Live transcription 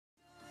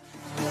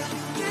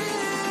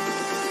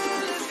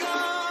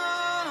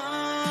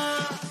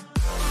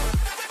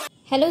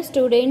Hello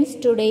students,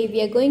 today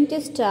we are going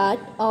to start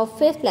our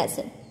fifth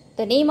lesson.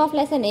 The name of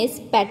lesson is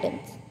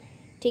patterns.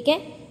 ठीक है,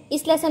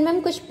 इस lesson में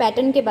हम कुछ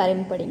पैटर्न के बारे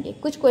में पढ़ेंगे.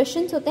 कुछ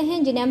क्वेश्चंस होते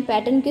हैं जिन्हें हम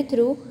पैटर्न के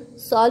थ्रू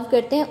सॉल्व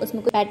करते हैं.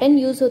 उसमें कोई पैटर्न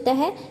यूज होता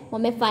है, वो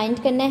हमें फाइंड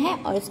करना है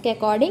और उसके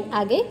अकॉर्डिंग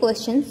आगे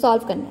क्वेश्चन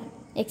सॉल्व करना है.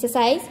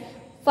 Exercise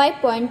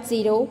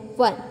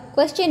 5.01.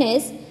 Question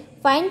is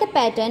find the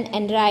pattern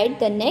and right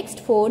the next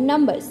 4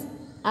 numbers.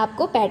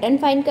 आपको पैटर्न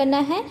फाइंड करना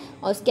है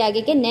और उसके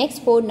आगे के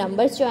नेक्स्ट 4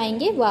 नंबर्स जो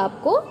आएंगे वो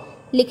आपको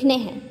लिखने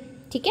हैं.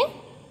 ठीक है.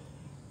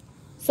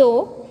 So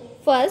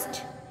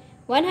first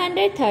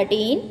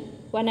 113,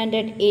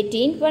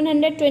 118,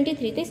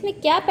 123. तो इसमें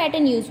क्या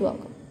पैटर्न यूज हुआ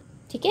होगा?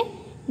 ठीक है,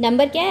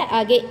 नंबर क्या है,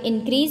 आगे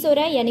इंक्रीज हो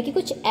रहा है यानी कि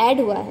कुछ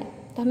ऐड हुआ है.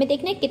 तो हमें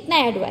देखना है कितना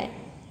ऐड हुआ है.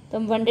 तो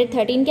हम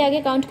 113 के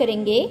आगे काउंट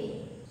करेंगे.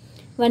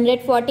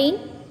 114,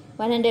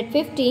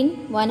 115,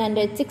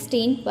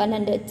 116,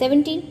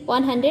 117,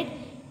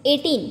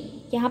 118.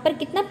 यहाँ पर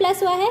कितना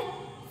प्लस हुआ है?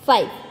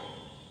 5.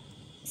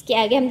 इसके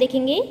आगे हम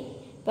देखेंगे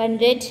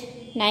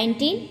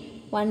 119,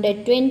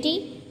 120,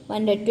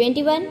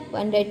 121,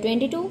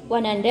 122,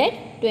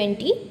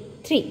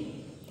 123.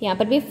 यहाँ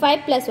पर भी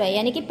 5 प्लस हुआ है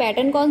यानी कि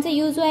पैटर्न कौन सा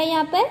यूज हुआ है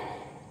यहाँ पर?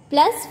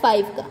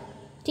 +5 का.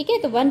 ठीक है,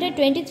 तो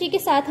 123 के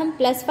साथ हम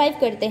 +5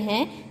 करते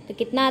हैं तो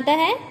कितना आता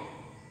है?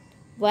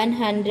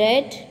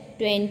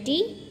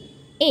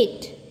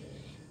 128.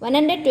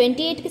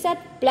 128 के साथ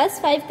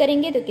 +5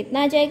 करेंगे तो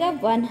कितना आ जाएगा?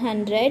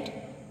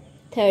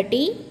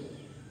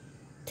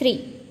 133.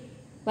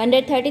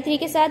 133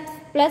 के साथ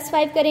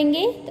 +5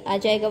 करेंगे तो आ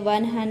जाएगा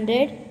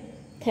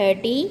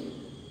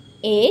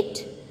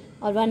 138.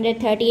 और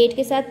 138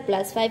 के साथ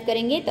 +5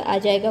 करेंगे तो आ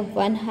जाएगा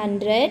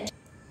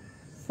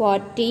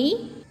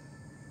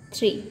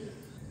 143.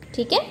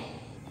 ठीक है.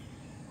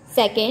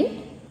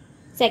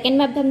 सेकेंड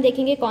में अब हम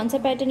देखेंगे कौन सा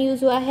पैटर्न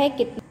यूज हुआ है.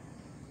 कितना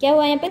क्या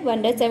हुआ है यहाँ पर?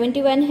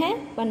 171 है,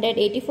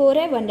 184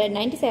 है,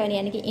 197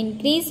 यानी कि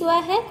इंक्रीज हुआ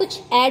है, कुछ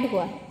ऐड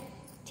हुआ है.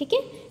 ठीक है,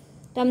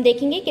 तो हम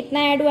देखेंगे कितना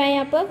ऐड हुआ है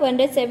यहाँ पर.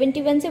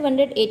 171 से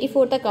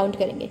 184 तक काउंट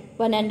करेंगे.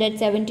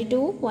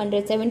 172,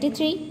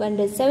 173,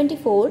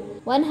 174,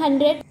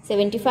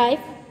 175,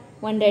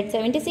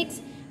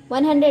 176,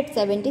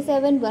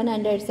 177,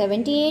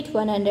 178,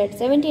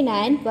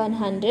 179,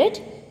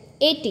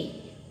 180,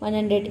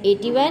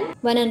 181,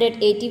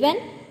 182,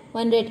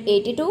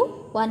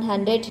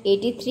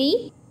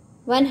 183,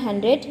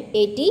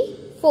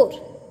 184.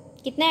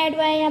 कितना ऐड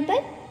हुआ है यहाँ पर?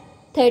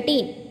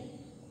 13.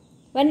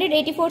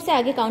 184 से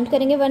आगे काउंट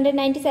करेंगे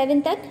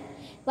 197 तक.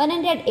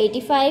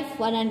 185,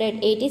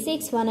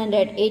 186,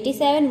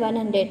 187,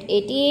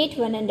 188,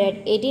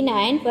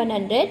 189,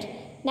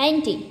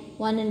 190,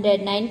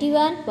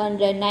 191,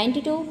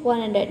 192,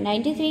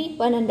 193,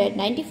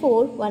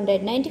 194,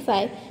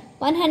 195,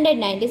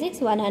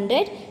 196,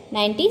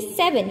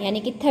 197 यानी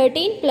कि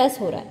 13 प्लस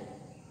हो रहा है.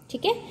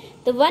 ठीक है,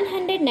 तो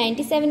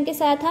 197 के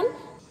साथ हम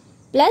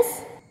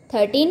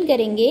 +13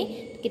 करेंगे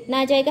तो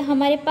कितना आ जाएगा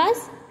हमारे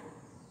पास?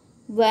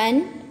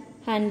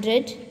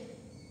 110.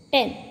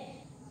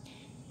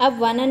 अब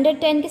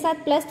 110 के साथ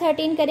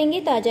 +13 करेंगे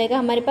तो आ जाएगा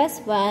हमारे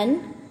पास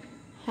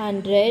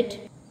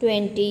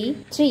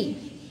 123.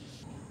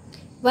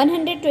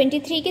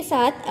 123 के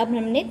साथ अब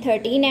हमने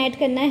 13 ऐड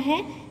करना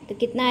है तो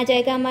कितना आ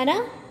जाएगा हमारा?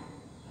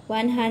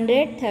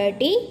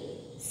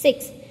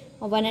 136.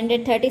 और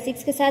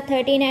 136 के साथ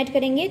 13 ऐड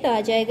करेंगे तो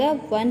आ जाएगा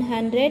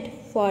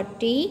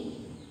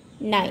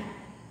 149.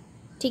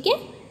 ठीक है.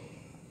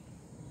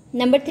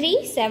 नंबर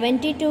 3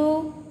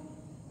 72,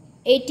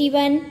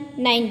 81,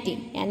 90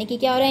 यानी कि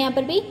क्या हो रहा है यहाँ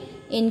पर भी?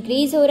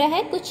 इंक्रीज हो रहा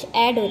है, कुछ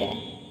ऐड हो रहा है.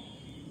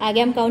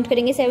 आगे हम काउंट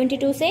करेंगे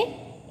 72 से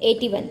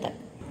 81 तक.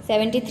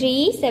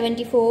 73,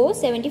 74,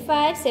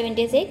 75,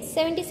 76,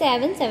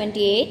 77,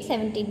 78,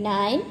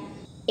 79,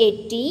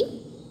 80,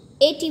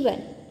 81.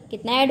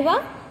 कितना ऐड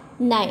हुआ?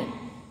 9.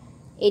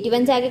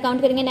 81 से आगे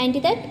काउंट करेंगे 90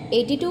 तक.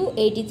 82,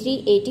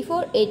 83,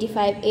 84,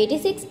 85,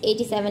 86,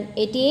 87,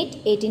 88,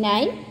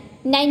 89,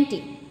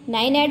 90.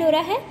 9 ऐड हो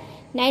रहा है.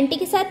 90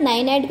 के साथ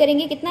 9 ऐड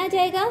करेंगे कितना आ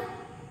जाएगा?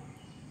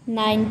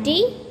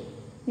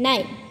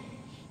 99.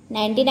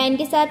 99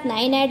 के साथ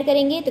 9 ऐड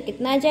करेंगे तो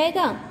कितना आ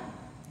जाएगा?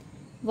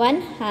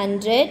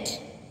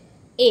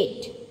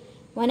 108.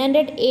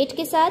 108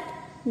 के साथ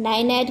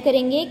 9 ऐड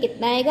करेंगे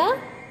कितना आएगा?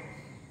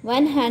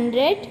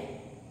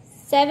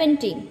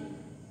 117.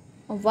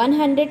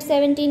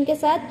 117 के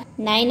साथ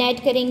 9 ऐड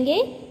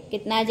करेंगे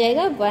कितना आ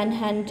जाएगा?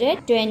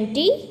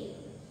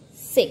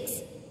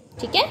 126.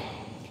 ठीक है.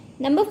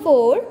 नंबर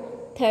 4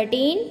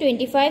 13,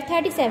 25,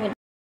 37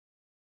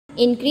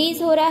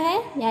 इंक्रीज हो रहा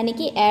है यानी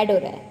कि ऐड हो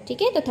रहा है.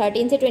 ठीक है, तो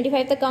 13 से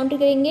 25 तक काउंट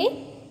करेंगे.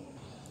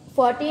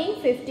 14,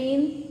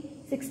 15,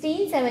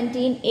 16,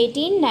 17,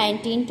 18,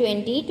 19,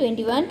 20,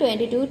 21,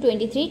 22,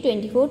 23,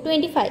 24,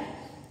 25.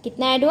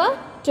 कितना ऐड हुआ?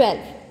 12.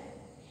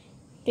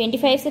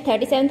 25 से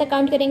 37 तक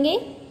काउंट करेंगे.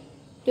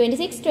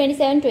 26,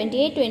 27,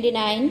 28,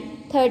 29,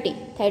 30,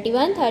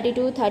 31,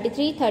 32,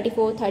 33,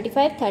 34,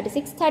 35,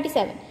 36,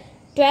 37.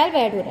 12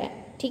 ऐड हो रहा है.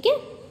 ठीक है,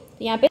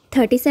 तो यहाँ पे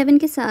 37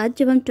 के साथ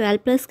जब हम 12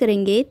 प्लस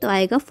करेंगे तो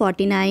आएगा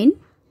 49.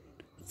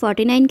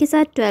 49 के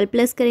साथ 12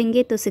 प्लस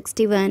करेंगे तो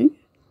 61.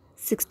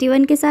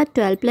 61 के साथ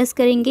 12 प्लस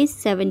करेंगे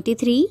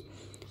 73,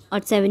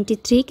 और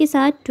 73 के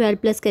साथ 12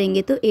 प्लस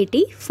करेंगे तो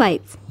 85।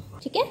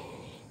 ठीक है।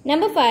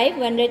 नंबर 5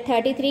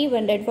 133,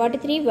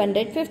 143,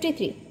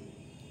 153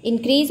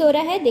 इंक्रीज हो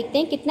रहा है। देखते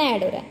हैं कितना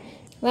ऐड हो रहा है।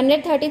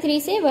 133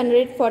 से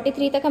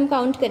 143 तक हम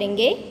काउंट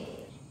करेंगे।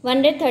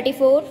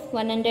 134,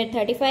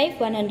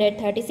 135,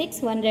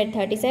 136,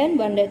 137,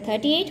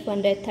 138,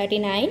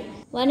 139,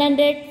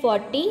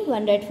 140,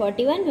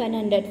 141,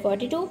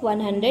 142,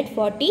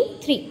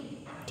 143।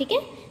 ठीक है,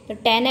 तो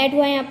 10 ऐड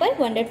हुआ यहाँ पर।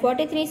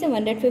 143 से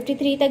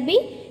 153 तक भी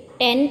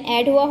 10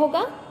 ऐड हुआ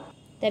होगा,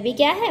 तभी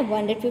क्या है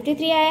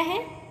 153 आया है।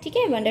 ठीक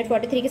है,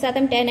 143 के साथ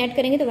हम 10 ऐड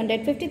करेंगे तो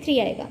 153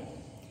 आएगा।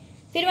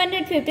 फिर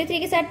 153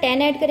 के साथ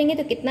 10 ऐड करेंगे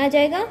तो कितना आ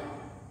जाएगा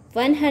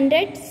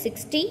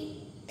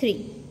 163,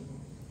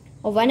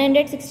 और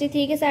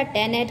 163 के साथ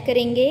 10 ऐड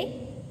करेंगे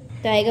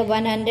तो आएगा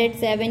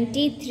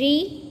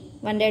 173।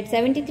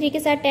 173 के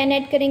साथ 10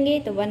 ऐड करेंगे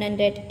तो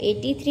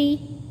 183,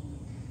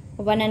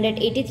 और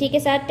 183 के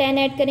साथ 10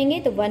 ऐड करेंगे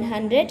तो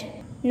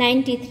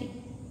 193।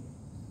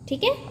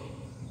 ठीक है।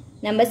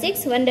 नंबर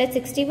 6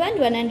 161,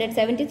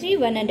 173,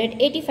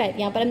 185।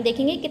 यहाँ पर हम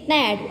देखेंगे कितना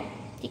ऐड हुआ।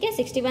 ठीक है,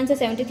 61 से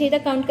 73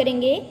 तक काउंट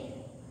करेंगे।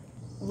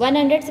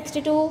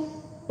 162,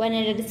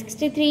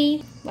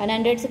 163,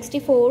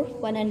 164,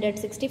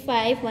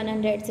 165,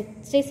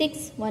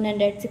 166,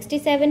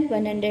 167,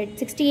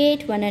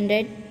 168,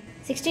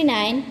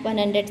 169,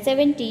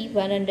 170,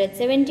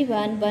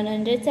 171,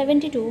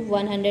 172,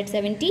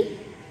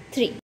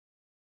 173।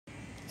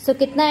 सो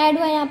कितना ऐड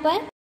हुआ यहाँ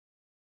पर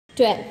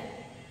 12।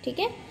 ठीक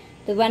है,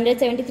 तो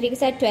 173 के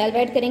साथ 12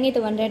 ऐड करेंगे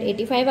तो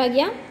 185 आ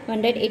गया।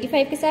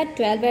 185 के साथ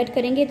 12 ऐड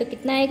करेंगे तो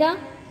कितना आएगा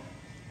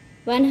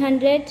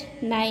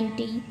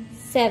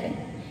 197,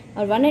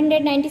 और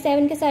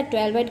 197 के साथ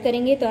 12 ऐड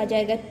करेंगे तो आ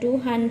जाएगा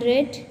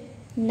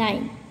 209।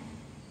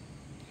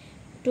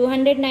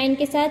 209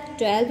 के साथ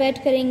 12 ऐड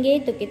करेंगे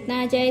तो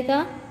कितना आ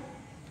जाएगा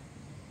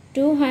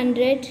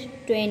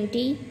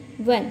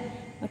 221,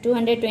 और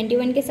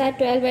 221 के साथ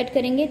 12 ऐड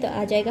करेंगे तो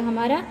आ जाएगा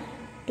हमारा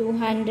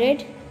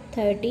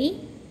 233।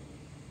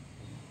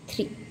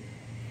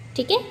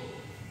 ठीक है।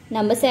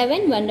 नंबर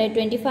 7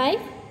 125,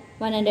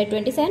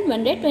 127,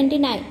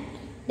 129।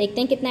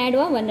 देखते हैं कितना ऐड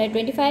हुआ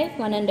 125,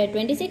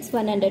 126,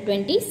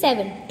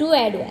 127, 2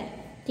 ऐड हुआ है।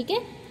 ठीक है,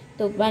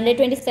 तो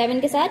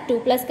 127 के साथ 2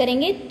 प्लस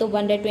करेंगे तो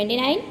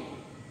 129,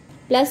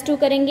 प्लस 2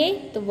 करेंगे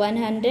तो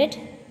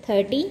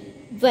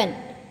 131,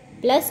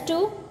 प्लस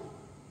 2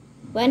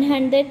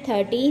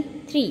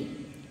 133,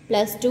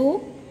 प्लस 2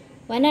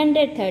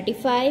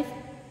 135,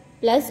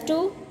 प्लस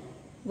 2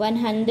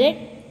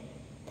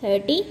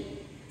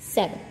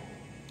 137।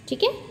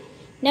 ठीक है।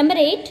 नंबर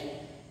 8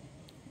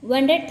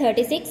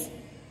 136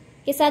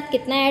 के साथ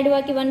कितना ऐड हुआ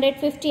कि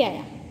 150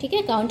 आया। ठीक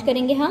है, काउंट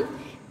करेंगे हम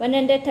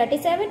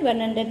 137,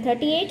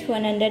 138,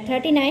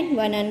 139,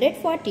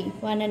 140,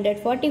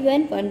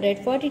 141,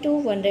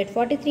 142,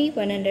 143,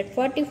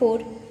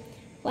 144,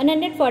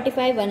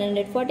 145,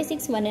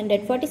 146,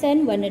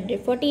 147,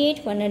 148,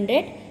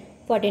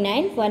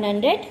 149,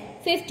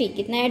 150।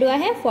 कितना ऐड हुआ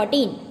है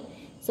 14।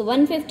 सो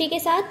 150 के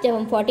साथ जब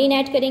हम 14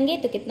 ऐड करेंगे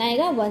तो कितना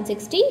आएगा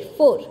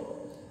 164।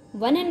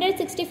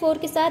 164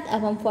 के साथ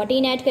अब हम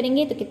 14 ऐड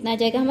करेंगे तो कितना आ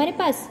जाएगा हमारे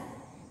पास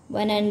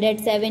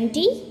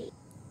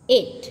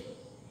 178।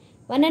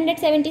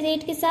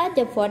 178 के साथ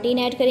जब 14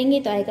 ऐड करेंगे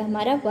तो आएगा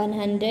हमारा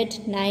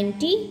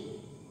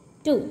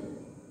 192।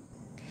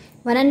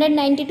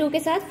 192 के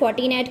साथ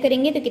 14 ऐड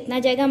करेंगे तो कितना आ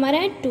जाएगा हमारा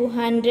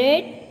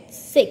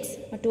 206,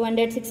 और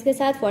 206 के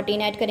साथ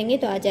 14 ऐड करेंगे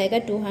तो आ जाएगा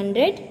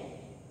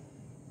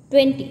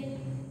 220।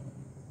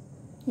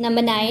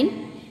 नंबर 9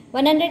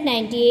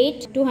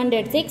 198,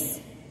 206,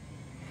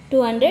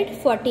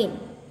 214।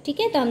 ठीक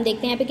है, तो हम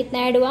देखते हैं यहाँ पे कितना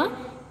ऐड हुआ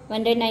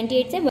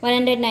 198 से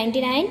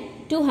 199,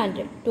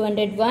 200,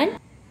 201,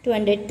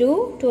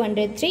 202,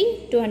 203,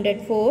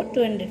 204,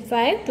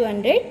 205,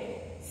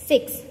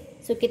 206।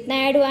 सो कितना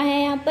ऐड हुआ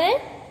है यहाँ पर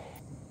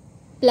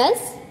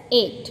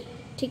 +8।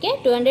 ठीक है,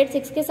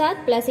 206 के साथ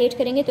 +8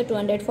 करेंगे तो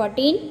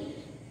 214,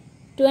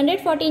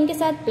 214 के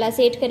साथ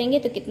 +8 करेंगे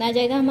तो कितना आ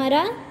जाएगा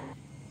हमारा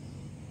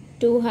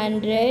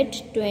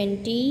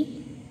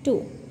 222,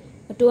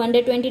 और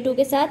 222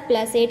 के साथ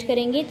 +8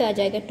 करेंगे तो आ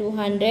जाएगा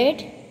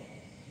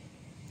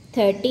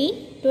 230,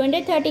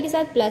 230 के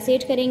साथ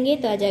 +8 करेंगे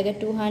तो आ जाएगा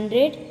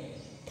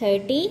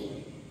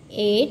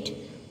 238,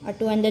 और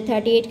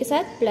 238 के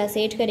साथ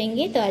 +8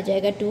 करेंगे तो आ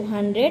जाएगा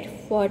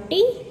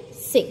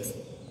 246।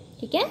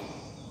 ठीक है।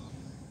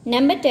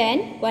 नंबर 10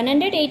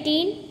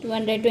 118,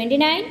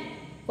 229,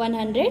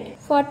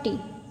 140।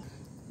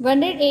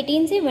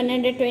 118 से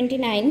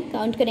 129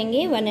 काउंट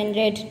करेंगे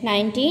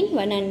 119,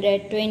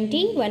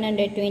 120,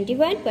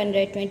 121,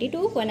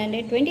 122,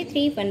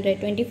 123,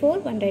 124,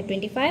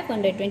 125,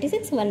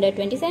 126,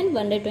 127,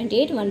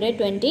 128,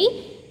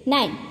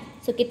 129।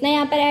 सो कितना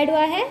यहाँ पर ऐड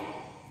हुआ है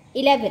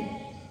 11।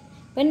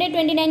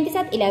 129 के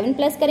साथ 11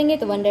 प्लस करेंगे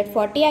तो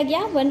 140 आ गया।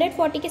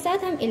 140 के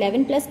साथ हम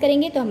 11 प्लस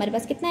करेंगे तो हमारे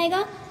पास कितना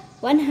आएगा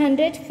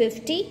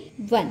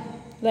 151।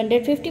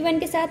 151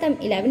 के साथ हम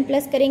 11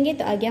 प्लस करेंगे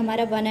तो आ गया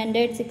हमारा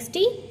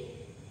 162।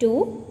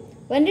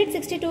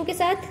 162 के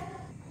साथ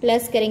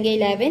प्लस करेंगे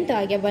 11 तो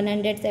आ गया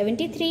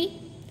 173,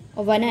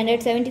 और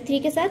 173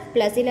 के साथ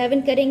प्लस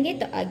 11 करेंगे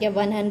तो आ गया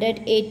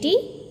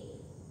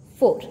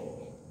 184।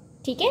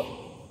 ठीक है,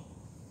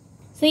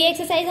 सो ये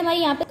एक्सरसाइज हमारी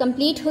यहाँ पे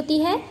कंप्लीट होती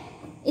है।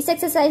 इस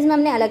एक्सरसाइज में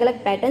हमने अलग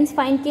अलग पैटर्न्स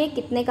फाइंड किए,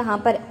 कितने कहाँ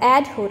पर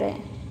ऐड हो रहे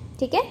हैं।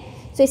 ठीक है,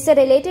 सो इससे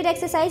रिलेटेड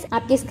एक्सरसाइज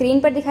आपकी स्क्रीन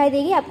पर दिखाई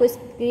देगी। आपको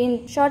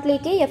स्क्रीनशॉट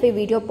लेके या फिर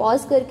वीडियो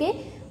पॉज करके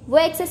वो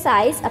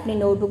एक्सरसाइज अपनी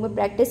नोटबुक में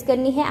प्रैक्टिस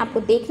करनी है। आपको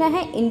देखना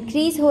है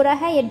इंक्रीज हो रहा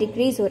है या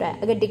डिक्रीज हो रहा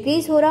है। अगर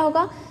डिक्रीज हो रहा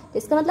होगा तो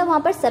इसका मतलब वहाँ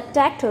पर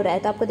सब्ट्रैक्ट हो रहा है,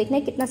 तो आपको देखना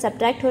है कितना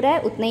सब्ट्रैक्ट हो रहा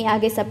है, उतना ही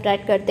आगे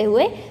सब्ट्रैक्ट करते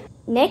हुए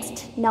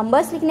नेक्स्ट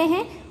नंबर्स लिखने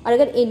हैं। और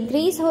अगर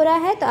इंक्रीज हो रहा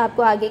है तो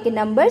आपको आगे के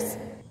नंबर्स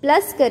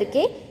प्लस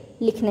करके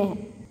लिखने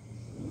हैं।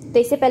 तो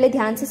इसे पहले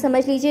ध्यान से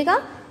समझ लीजिएगा,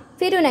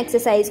 फिर उन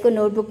एक्सरसाइज को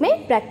नोटबुक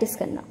में प्रैक्टिस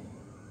करना।